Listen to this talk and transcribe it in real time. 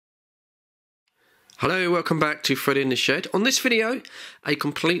Hello, welcome back to Fred in the Shed. On this video, a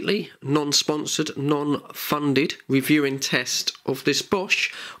completely non-sponsored, non-funded review and test of this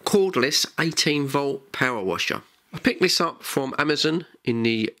Bosch cordless 18-volt power washer. I picked this up from Amazon in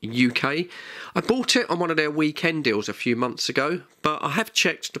the UK. I bought it on one of their weekend deals a few months ago, but I have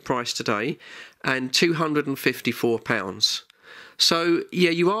checked the price today and £254. So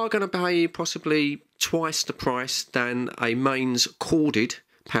yeah, you are going to pay possibly twice the price than a mains corded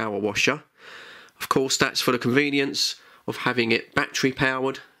power washer. Of course, that's for the convenience of having it battery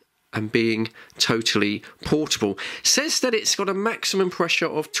powered and being totally portable. It says that it's got a maximum pressure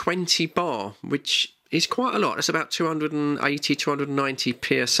of 20 bar, which is quite a lot. That's about 280,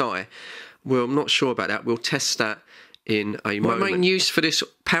 290 psi. Well, I'm not sure about that. We'll test that in a moment. My main use for this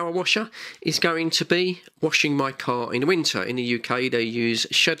power washer is going to be washing my car in the winter. In the UK, they use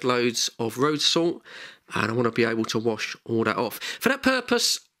shed loads of road salt, and I want to be able to wash all that off. For that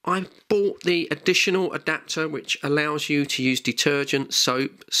purpose, I bought the additional adapter which allows you to use detergent,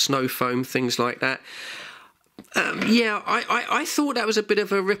 soap, snow foam, things like that. I thought that was a bit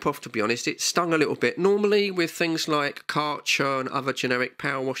of a rip-off, to be honest. It stung a little bit. Normally with things like Karcher and other generic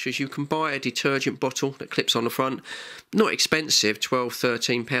power washers, you can buy a detergent bottle that clips on the front. Not expensive, £12,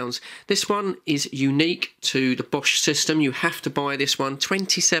 £13. This one is unique to the Bosch system. You have to buy this one,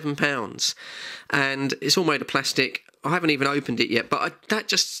 £27. And it's all made of plastic. I haven't even opened it yet, but that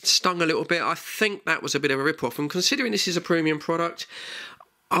just stung a little bit. I think that was a bit of a rip-off. And considering this is a premium product,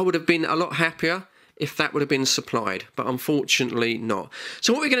 I would have been a lot happier if that would have been supplied, but unfortunately not.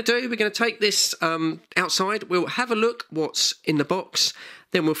 So what we're going to do, we're going to take this outside. We'll have a look what's in the box.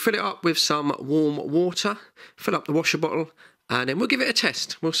 Then we'll fill it up with some warm water, fill up the washer bottle, and then we'll give it a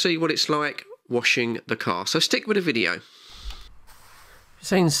test. We'll see what it's like washing the car. So stick with the video. You've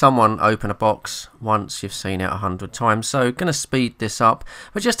seen someone open a box once, you've seen it 100 times, so going to speed this up.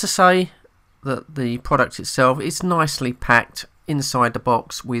 But just to say that the product itself is nicely packed inside the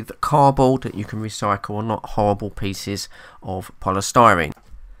box with cardboard that you can recycle and not horrible pieces of polystyrene.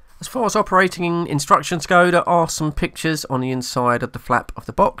 As far as operating instructions go, there are some pictures on the inside of the flap of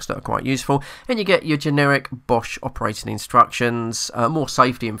the box that are quite useful, and you get your generic Bosch operating instructions, more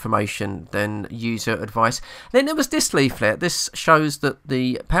safety information than user advice. Then there was this leaflet. This shows that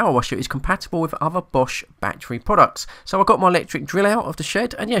the power washer is compatible with other Bosch battery products. So I got my electric drill out of the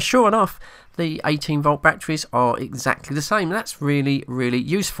shed, and yeah, sure enough, the 18-volt batteries are exactly the same. That's really, really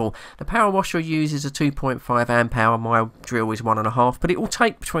useful. The power washer uses a 2.5 amp hour. My drill is 1.5, but it will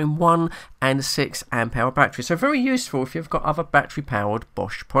take between 1 and 6 amp hour batteries. So very useful if you've got other battery-powered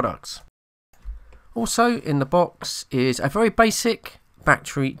Bosch products. Also in the box is a very basic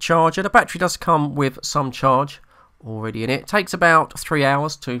battery charger. The battery does come with some charge already in it. It takes about 3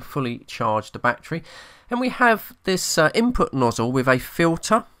 hours to fully charge the battery. And we have this input nozzle with a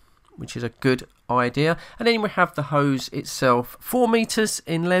filter, which is a good idea, and then we have the hose itself, 4 meters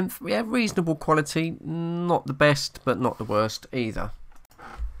in length. We have reasonable quality, not the best but not the worst either.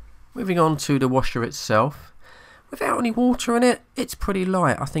 Moving on to the washer itself, without any water in it, it's pretty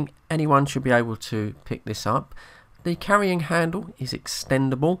light. I think anyone should be able to pick this up. The carrying handle is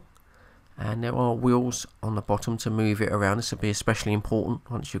extendable, and there are wheels on the bottom to move it around. This will be especially important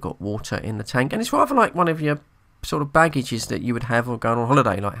once you've got water in the tank, and it's rather like one of your sort of baggages that you would have or going on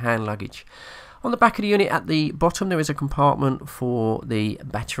holiday, like hand luggage. On the back of the unit at the bottom there is a compartment for the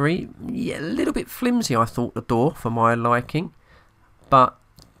battery. Yeah, a little bit flimsy, I thought, the door for my liking, but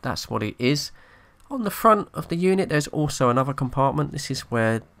that's what it is. On the front of the unit there's also another compartment. This is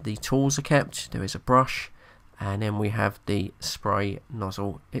where the tools are kept. There is a brush, and then we have the spray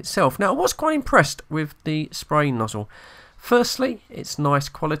nozzle itself. Now I was quite impressed with the spray nozzle. Firstly, it's nice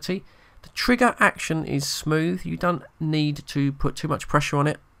quality. The trigger action is smooth. You don't need to put too much pressure on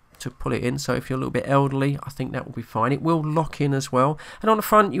it to pull it in, so if you're a little bit elderly, I think that will be fine. It will lock in as well. And on the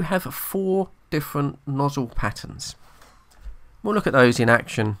front you have 4 different nozzle patterns. We'll look at those in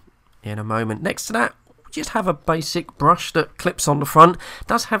action in a moment. Next to that, we just have a basic brush that clips on the front. It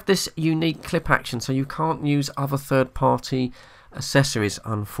does have this unique clip action, so you can't use other third-party accessories,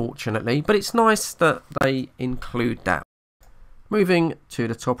 unfortunately, but it's nice that they include that. Moving to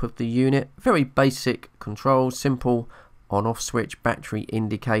the top of the unit, very basic controls, simple on-off switch, battery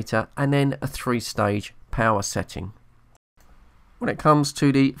indicator, and then a 3-stage power setting. When it comes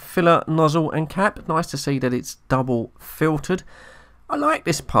to the filler nozzle and cap, nice to see that it's double filtered. I like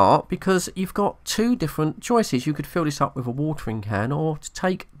this part because you've got 2 different choices. You could fill this up with a watering can, or to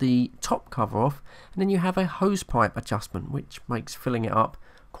take the top cover off, and then you have a hose pipe adjustment, which makes filling it up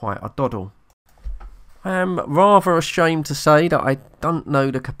quite a doddle. I am rather ashamed to say that I don't know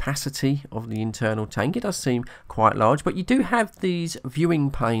the capacity of the internal tank. It does seem quite large, but you do have these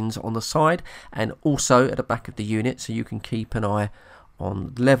viewing panes on the side and also at the back of the unit, so you can keep an eye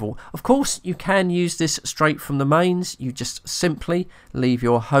on level. Of course, you can use this straight from the mains. You just simply leave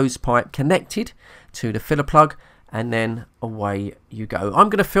your hose pipe connected to the filler plug and then away you go. I'm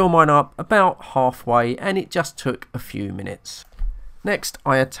going to fill mine up about halfway and it just took a few minutes. Next,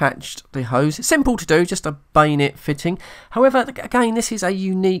 I attached the hose. It's simple to do, just a bayonet fitting. However, again, this is a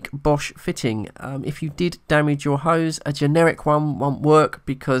unique Bosch fitting. If you did damage your hose, a generic one won't work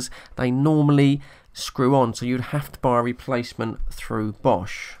because they normally screw on, so you'd have to buy a replacement through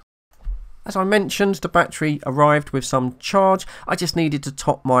Bosch. As I mentioned, the battery arrived with some charge. I just needed to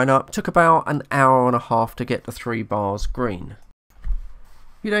top mine up. Took about an hour and a half to get the 3 bars green.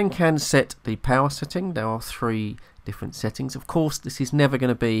 You then can set the power setting. There are 3 different settings. Of course, this is never going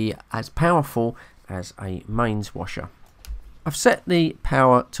to be as powerful as a mains washer. I've set the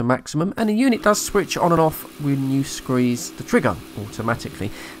power to maximum and the unit does switch on and off when you squeeze the trigger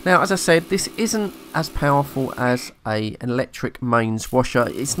automatically. Now, as I said, this isn't as powerful as an electric mains washer.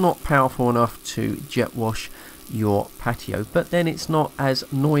 It's not powerful enough to jet wash your patio, but then it's not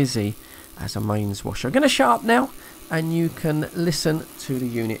as noisy as a mains washer. I'm going to shut up now and you can listen to the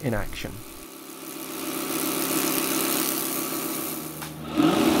unit in action.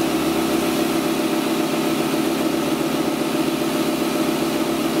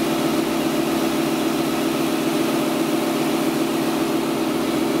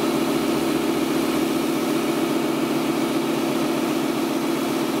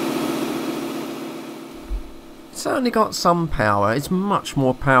 Certainly got some power. It's much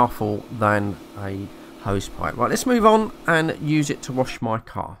more powerful than a hose pipe. Right, let's move on and use it to wash my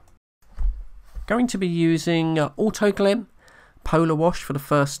car. Going to be using Autoglem Polar Wash for the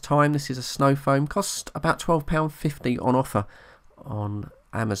first time. This is a snow foam, cost about £12.50 on offer on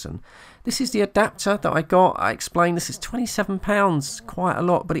Amazon. This is the adapter that I got. I explained this is £27, quite a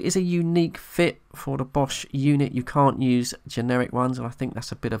lot, but it is a unique fit for the Bosch unit. You can't use generic ones, and I think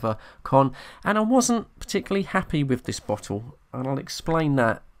that's a bit of a con. And I wasn't particularly happy with this bottle, and I'll explain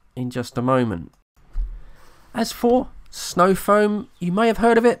that in just a moment. As for snow foam, you may have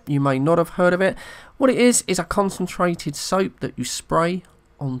heard of it, you may not have heard of it. What it is a concentrated soap that you spray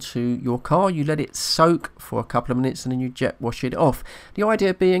onto your car. You let it soak for a couple of minutes and then you jet wash it off. The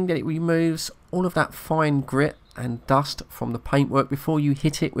idea being that it removes all of that fine grit and dust from the paintwork before you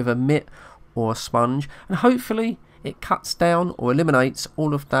hit it with a mitt or a sponge, and hopefully it cuts down or eliminates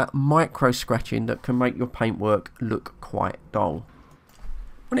all of that micro scratching that can make your paintwork look quite dull.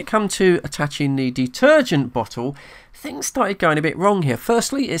 When it comes to attaching the detergent bottle, things started going a bit wrong here.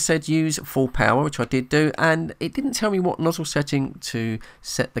 Firstly, it said use full power, which I did do, and it didn't tell me what nozzle setting to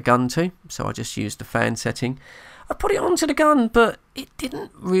set the gun to, so I just used the fan setting. I put it onto the gun, but it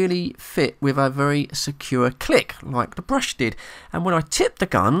didn't really fit with a very secure click like the brush did. And when I tipped the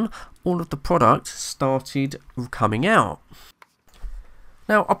gun, all of the product started coming out.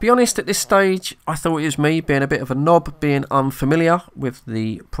 Now, I'll be honest, at this stage, I thought it was me being a bit of a knob, being unfamiliar with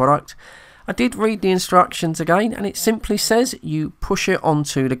the product. I did read the instructions again, and it simply says you push it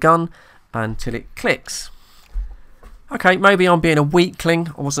onto the gun until it clicks. Okay, maybe I'm being a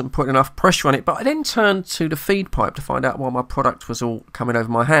weakling, I wasn't putting enough pressure on it, but I then turned to the feed pipe to find out why my product was all coming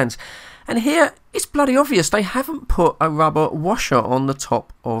over my hands. And here, it's bloody obvious, they haven't put a rubber washer on the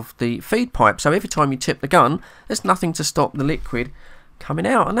top of the feed pipe, so every time you tip the gun, there's nothing to stop the liquid coming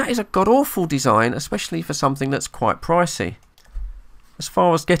out, and that is a god-awful design, especially for something that's quite pricey. As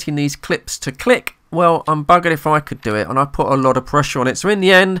far as getting these clips to click, well, I'm buggered if I could do it, and I put a lot of pressure on it. So in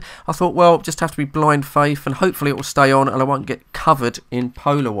the end, I thought, well, just have to be blind faith, and hopefully it will stay on and I won't get covered in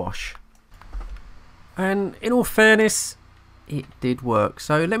Polar Wash. And in all fairness, it did work.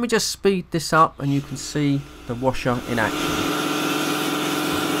 So let me just speed this up and you can see the washer in action.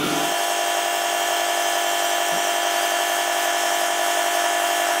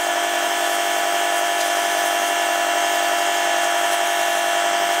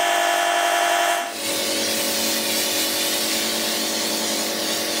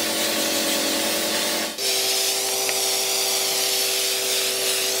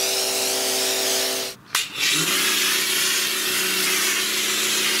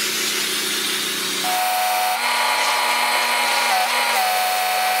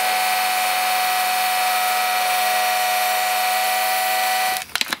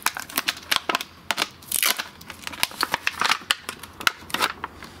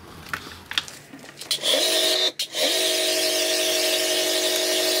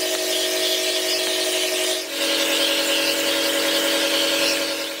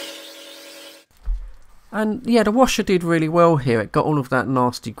 And yeah, the washer did really well here. It got all of that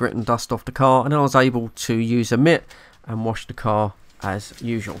nasty grit and dust off the car, and I was able to use a mitt and wash the car as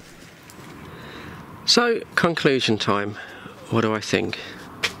usual. So, conclusion time. What do I think?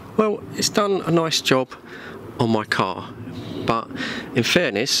 Well, it's done a nice job on my car, but in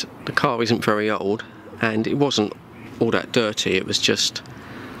fairness, the car isn't very old and it wasn't all that dirty, it was just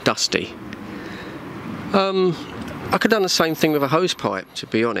dusty. I could have done the same thing with a hose pipe, to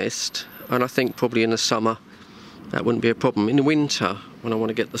be honest, and I think probably in the summer that wouldn't be a problem. In the winter, when I want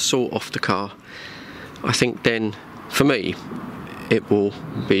to get the salt off the car, I think then, for me, it will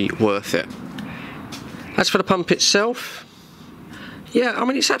be worth it. As for the pump itself, yeah, I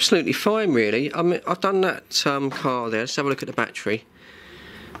mean, it's absolutely fine, really. I mean, I've done that car there. Let's have a look at the battery.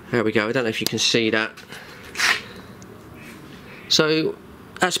 There we go. I don't know if you can see that. So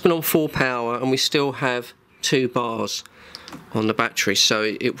that's been on full power, and we still have 2 bars on the battery, so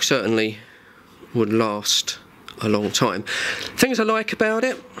it certainly would last a long time. Things I like about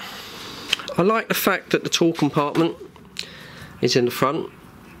it, I like the fact that the tool compartment is in the front,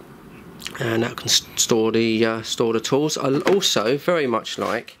 and that can store the tools. I also very much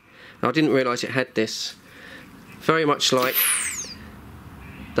like, and I didn't realise it had this, very much like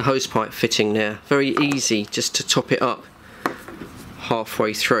the hose pipe fitting there. Very easy just to top it up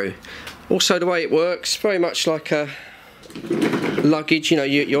halfway through. Also the way it works, very much like a luggage, you know,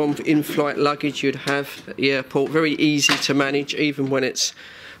 your in-flight luggage you'd have at the airport. Very easy to manage even when it's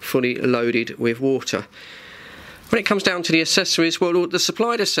fully loaded with water. When it comes down to the accessories, well, the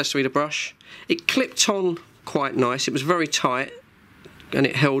supplied accessory, the brush, it clipped on quite nice. It was very tight and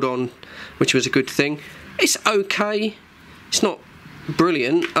it held on, which was a good thing. It's okay, it's not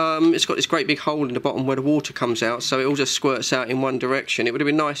brilliant. It's got this great big hole in the bottom where the water comes out, so it all just squirts out in one direction. It would have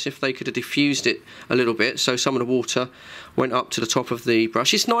been nice if they could have diffused it a little bit so some of the water went up to the top of the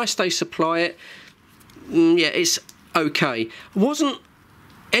brush. It's nice they supply it. Yeah, it's okay. Wasn't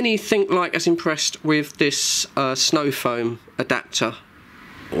anything like as impressed with this snow foam adapter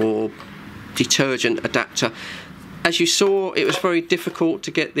or detergent adapter. As you saw, it was very difficult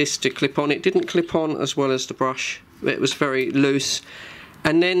to get this to clip on. It didn't clip on as well as the brush. It was very loose,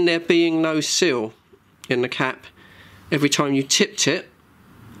 and then there being no seal in the cap, every time you tipped it,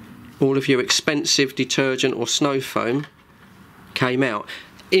 all of your expensive detergent or snow foam came out.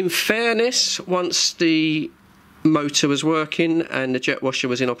 In fairness, once the motor was working and the jet washer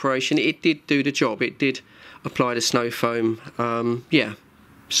was in operation, it did do the job. It did apply the snow foam, yeah,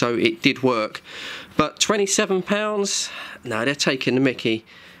 so it did work. But £27, no, they're taking the mickey.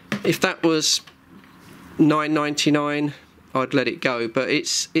 If that was $9.99, I'd let it go, but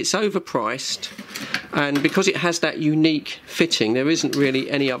it's overpriced, and because it has that unique fitting, there isn't really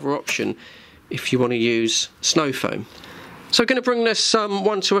any other option if you want to use snow foam. So I'm going to bring this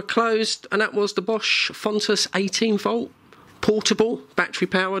one to a close, and that was the Bosch Fontus 18 volt portable battery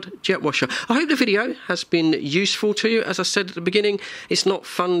powered jet washer. I hope the video has been useful to you. As I said at the beginning, it's not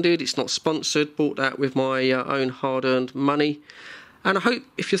funded, it's not sponsored, bought that with my own hard-earned money. And I hope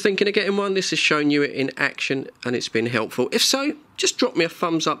if you're thinking of getting one, this has shown you it in action and it's been helpful. If so, just drop me a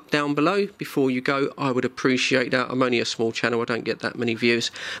thumbs up down below before you go. I would appreciate that. I'm only a small channel, I don't get that many views.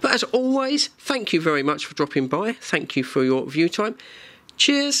 But as always, thank you very much for dropping by. Thank you for your view time.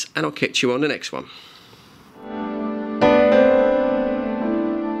 Cheers, and I'll catch you on the next one.